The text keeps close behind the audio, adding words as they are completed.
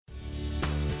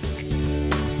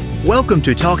Welcome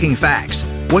to Talking Facts,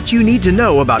 what you need to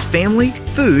know about family,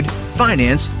 food,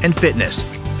 finance, and fitness.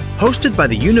 Hosted by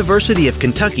the University of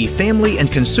Kentucky Family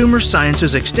and Consumer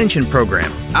Sciences Extension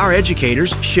Program, our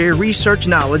educators share research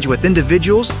knowledge with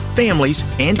individuals, families,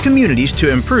 and communities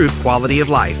to improve quality of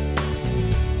life.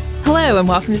 Hello and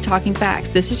welcome to Talking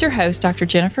Facts. This is your host, Dr.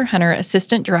 Jennifer Hunter,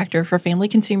 Assistant Director for Family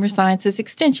Consumer Sciences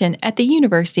Extension at the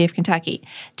University of Kentucky.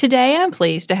 Today, I'm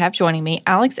pleased to have joining me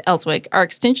Alex Elswick, our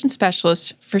Extension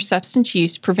Specialist for Substance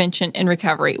Use Prevention and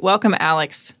Recovery. Welcome,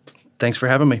 Alex. Thanks for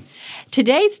having me.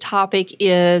 Today's topic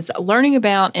is learning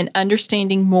about and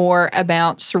understanding more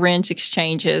about syringe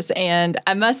exchanges. And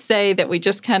I must say that we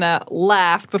just kind of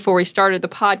laughed before we started the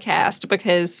podcast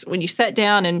because when you sat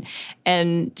down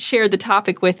and shared the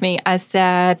topic with me, I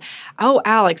said, "Oh,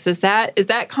 Alex, is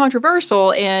that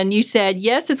controversial?" And you said,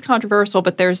 "Yes, it's controversial,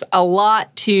 but there's a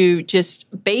lot to just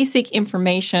basic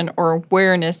information or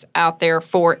awareness out there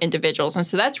for individuals." And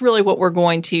so that's really what we're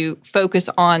going to focus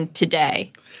on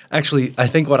today. Actually, I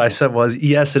think what I said was,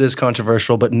 yes, it is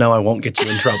controversial, but no, I won't get you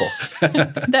in trouble.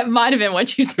 That might have been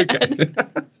what you said.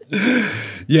 Okay.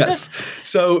 Yes.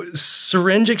 So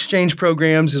syringe exchange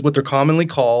programs is what they're commonly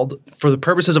called. For the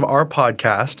purposes of our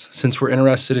podcast, since we're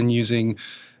interested in using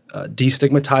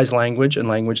destigmatized language and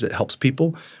language that helps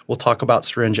people, we'll talk about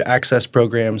syringe access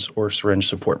programs or syringe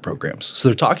support programs. So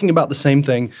they're talking about the same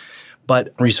thing,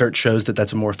 but research shows that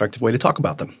that's a more effective way to talk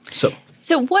about them.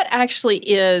 So what actually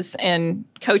is, and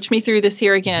coach me through this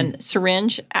here again,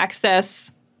 syringe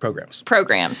access programs?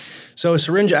 So a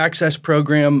syringe access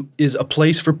program is a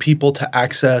place for people to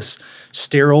access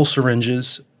sterile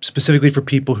syringes, specifically for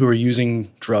people who are using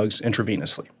drugs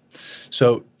intravenously.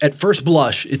 So at first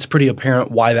blush, it's pretty apparent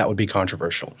why that would be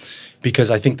controversial, because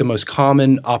I think the most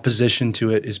common opposition to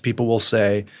it is people will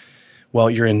say, well,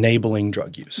 you're enabling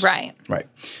drug use. Right.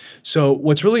 So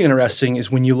what's really interesting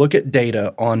is when you look at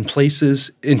data on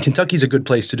places, and Kentucky's a good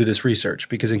place to do this research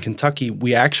because in Kentucky,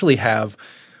 we actually have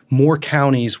more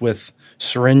counties with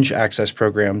syringe access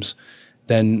programs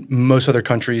than most other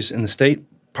countries in the state,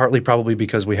 partly probably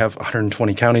because we have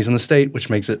 120 counties in the state, which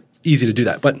makes it easy to do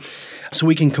that. But so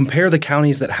we can compare the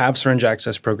counties that have syringe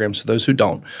access programs to those who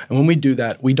don't. And when we do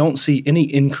that, we don't see any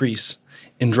increase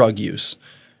in drug use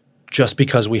just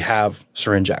because we have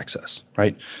syringe access,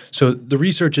 right? So the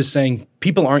research is saying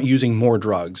people aren't using more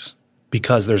drugs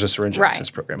because there's a syringe access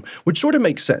program, which sort of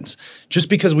makes sense. Just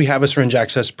because we have a syringe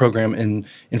access program in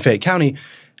Fayette County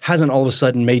hasn't all of a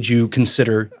sudden made you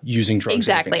consider using drugs.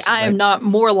 Exactly. I am not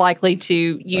more likely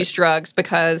to use drugs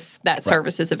because that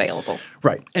service is available.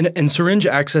 Right. And syringe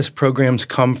access programs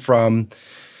come from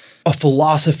a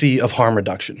philosophy of harm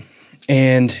reduction.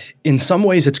 And in some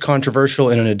ways, it's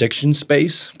controversial in an addiction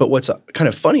space. But what's kind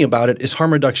of funny about it is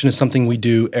harm reduction is something we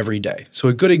do every day. So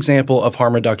a good example of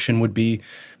harm reduction would be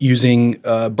using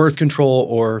birth control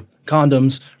or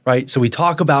condoms, right? So we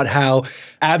talk about how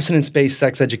abstinence-based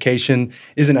sex education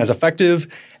isn't as effective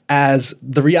as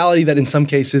the reality that in some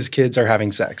cases kids are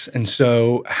having sex. And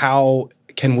so how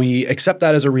can we accept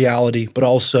that as a reality, but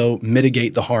also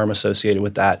mitigate the harm associated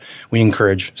with that? We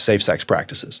encourage safe sex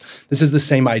practices. This is the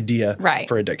same idea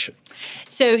for addiction.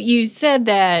 So you said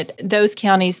that those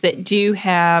counties that do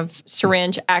have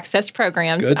syringe access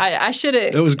programs, I should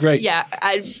have. It was great. Yeah,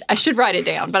 I should write it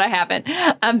down, but I haven't.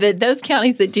 But those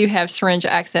counties that do have syringe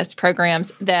access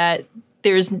programs, that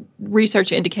there's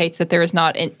research indicates that there is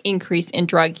not an increase in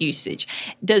drug usage.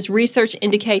 Does research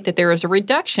indicate that there is a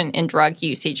reduction in drug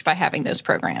usage by having those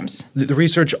programs? The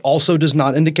research also does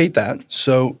not indicate that.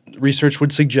 So research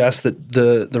would suggest that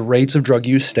the rates of drug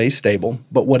use stay stable.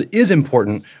 But what is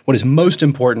most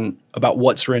important about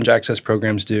what syringe access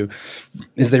programs do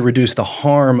is they reduce the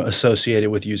harm associated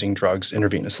with using drugs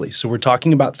intravenously. So we're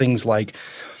talking about things like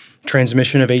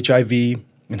transmission of HIV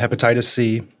and hepatitis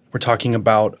C. We're talking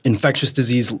about infectious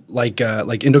disease like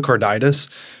endocarditis,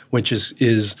 which is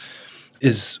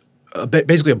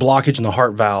basically a blockage in the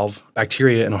heart valve,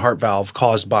 bacteria in a heart valve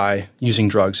caused by using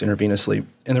drugs intravenously.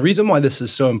 And the reason why this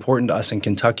is so important to us in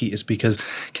Kentucky is because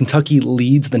Kentucky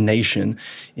leads the nation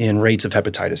in rates of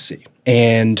hepatitis C.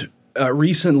 And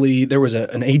recently there was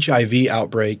an HIV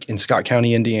outbreak in Scott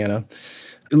County, Indiana,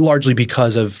 largely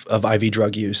because of IV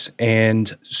drug use.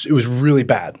 And it was really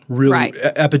bad, really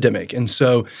epidemic. And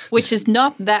so which is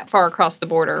not that far across the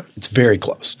border. It's very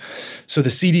close. So the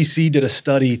CDC did a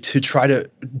study to try to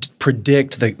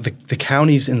predict the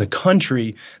counties in the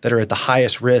country that are at the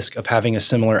highest risk of having a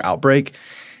similar outbreak.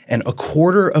 And a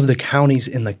quarter of the counties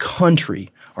in the country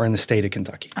are in the state of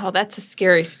Kentucky. Oh, that's a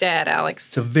scary stat, Alex.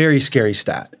 It's a very scary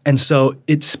stat. And so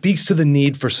it speaks to the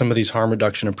need for some of these harm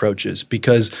reduction approaches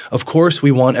because, of course,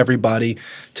 we want everybody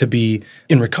to be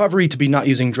in recovery, to be not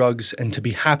using drugs, and to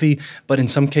be happy. But in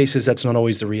some cases, that's not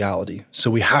always the reality. So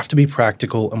we have to be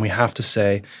practical and we have to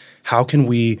say, how can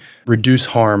we reduce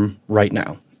harm right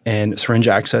now? And syringe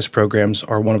access programs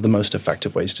are one of the most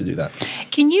effective ways to do that.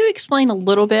 Can you explain a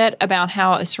little bit about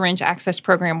how a syringe access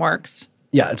program works?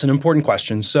 Yeah, it's an important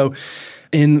question. So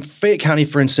in Fayette County,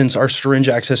 for instance, our syringe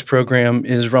access program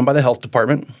is run by the health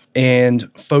department, and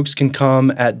folks can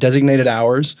come at designated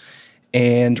hours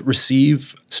and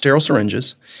receive sterile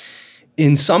syringes.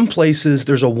 In some places,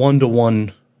 there's a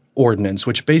one-to-one ordinance,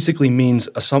 which basically means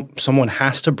someone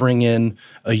has to bring in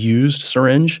a used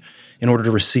syringe in order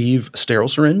to receive a sterile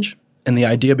syringe. And the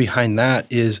idea behind that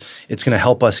is it's going to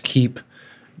help us keep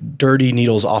dirty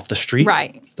needles off the street.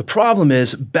 Right. The problem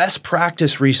is best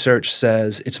practice research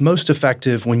says it's most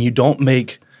effective when you don't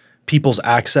make people's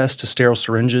access to sterile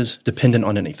syringes dependent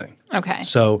on anything. Okay.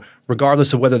 So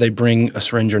regardless of whether they bring a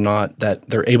syringe or not, that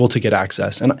they're able to get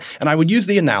access. And I would use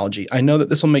the analogy. I know that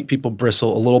this will make people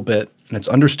bristle a little bit, and it's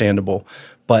understandable,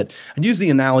 but I'd use the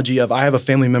analogy of I have a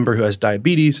family member who has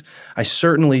diabetes. I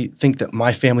certainly think that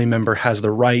my family member has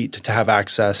the right to have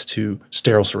access to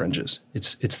sterile syringes.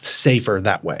 It's safer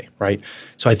that way, right?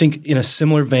 So I think in a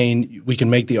similar vein, we can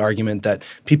make the argument that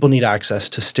people need access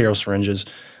to sterile syringes,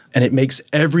 and it makes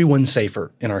everyone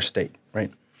safer in our state, right?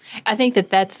 I think that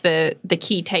that's the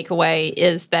key takeaway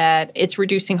is that it's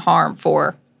reducing harm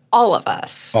for all of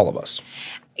us. All of us.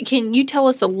 Can you tell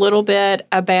us a little bit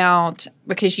about,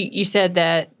 because you said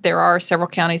that there are several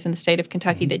counties in the state of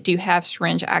Kentucky that do have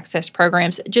syringe access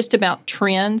programs, just about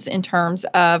trends in terms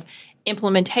of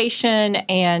implementation,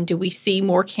 and do we see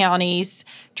more counties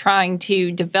trying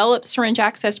to develop syringe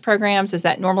access programs? Is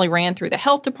that normally ran through the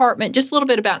health department? Just a little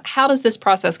bit about how does this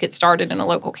process get started in a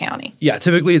local county? Yeah,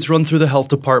 typically it's run through the health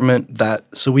department.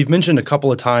 So we've mentioned a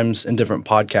couple of times in different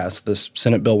podcasts this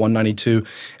Senate Bill 192,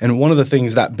 and one of the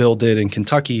things that bill did in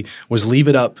Kentucky was leave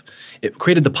it up. It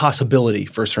created the possibility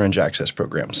for syringe access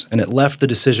programs, and it left the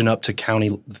decision up to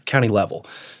county level.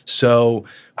 So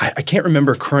I can't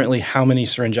remember currently how many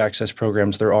syringe access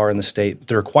programs there are in the state.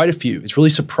 There are quite a few. It's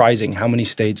really surprising how many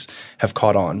states have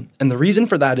caught on. And the reason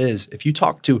for that is if you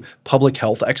talk to public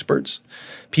health experts,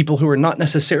 people who are not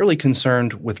necessarily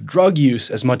concerned with drug use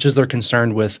as much as they're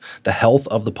concerned with the health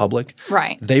of the public,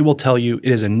 right, they will tell you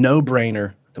it is a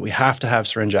no-brainer that we have to have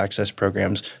syringe access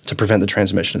programs to prevent the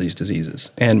transmission of these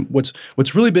diseases. And what's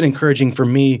really been encouraging for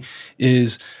me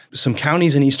is some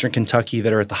counties in eastern Kentucky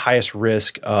that are at the highest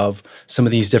risk of some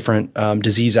of these different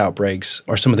disease outbreaks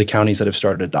are some of the counties that have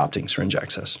started adopting syringe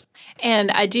access.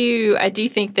 And I do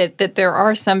think that there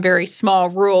are some very small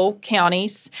rural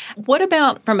counties. What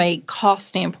about from a cost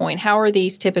standpoint? How are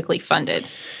these typically funded?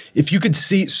 If you could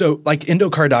see, so like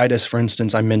endocarditis, for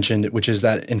instance, I mentioned, which is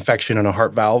that infection in a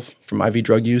heart valve from IV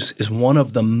drug use, is one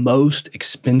of the most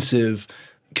expensive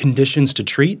conditions to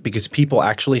treat because people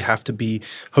actually have to be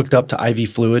hooked up to IV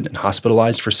fluid and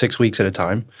hospitalized for 6 weeks at a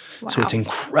time. Wow. So it's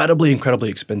incredibly, incredibly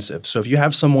expensive. So if you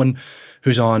have someone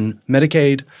who's on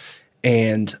Medicaid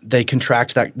and they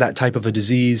contract that type of a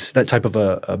disease, that type of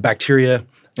a bacteria,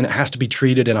 and it has to be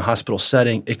treated in a hospital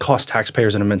setting, it costs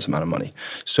taxpayers an immense amount of money.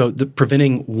 So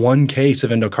preventing one case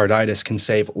of endocarditis can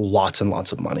save lots and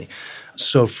lots of money.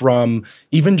 So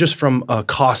even just from a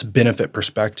cost-benefit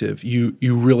perspective, you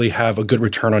really have a good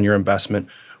return on your investment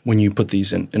when you put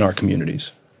these in our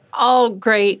communities. All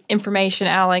great information,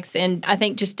 Alex, and I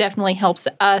think just definitely helps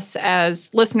us as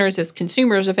listeners, as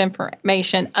consumers of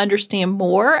information, understand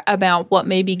more about what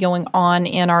may be going on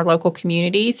in our local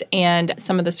communities and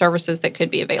some of the services that could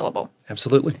be available.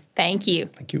 Absolutely. Thank you.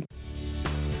 Thank you.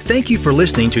 Thank you for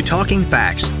listening to Talking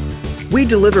Facts. We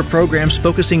deliver programs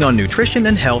focusing on nutrition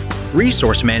and health,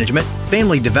 resource management,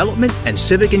 family development, and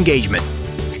civic engagement.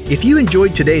 If you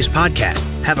enjoyed today's podcast,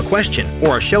 have a question,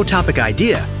 or a show topic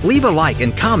idea, leave a like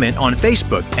and comment on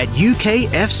Facebook at UKFCSEXT.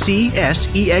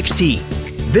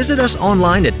 Visit us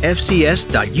online at fcs.uky.edu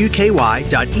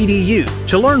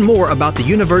to learn more about the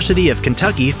University of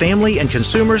Kentucky Family and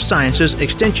Consumer Sciences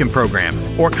Extension Program,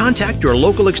 or contact your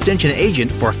local extension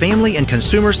agent for Family and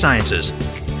Consumer Sciences.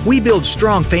 We build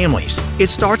strong families. It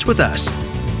starts with us.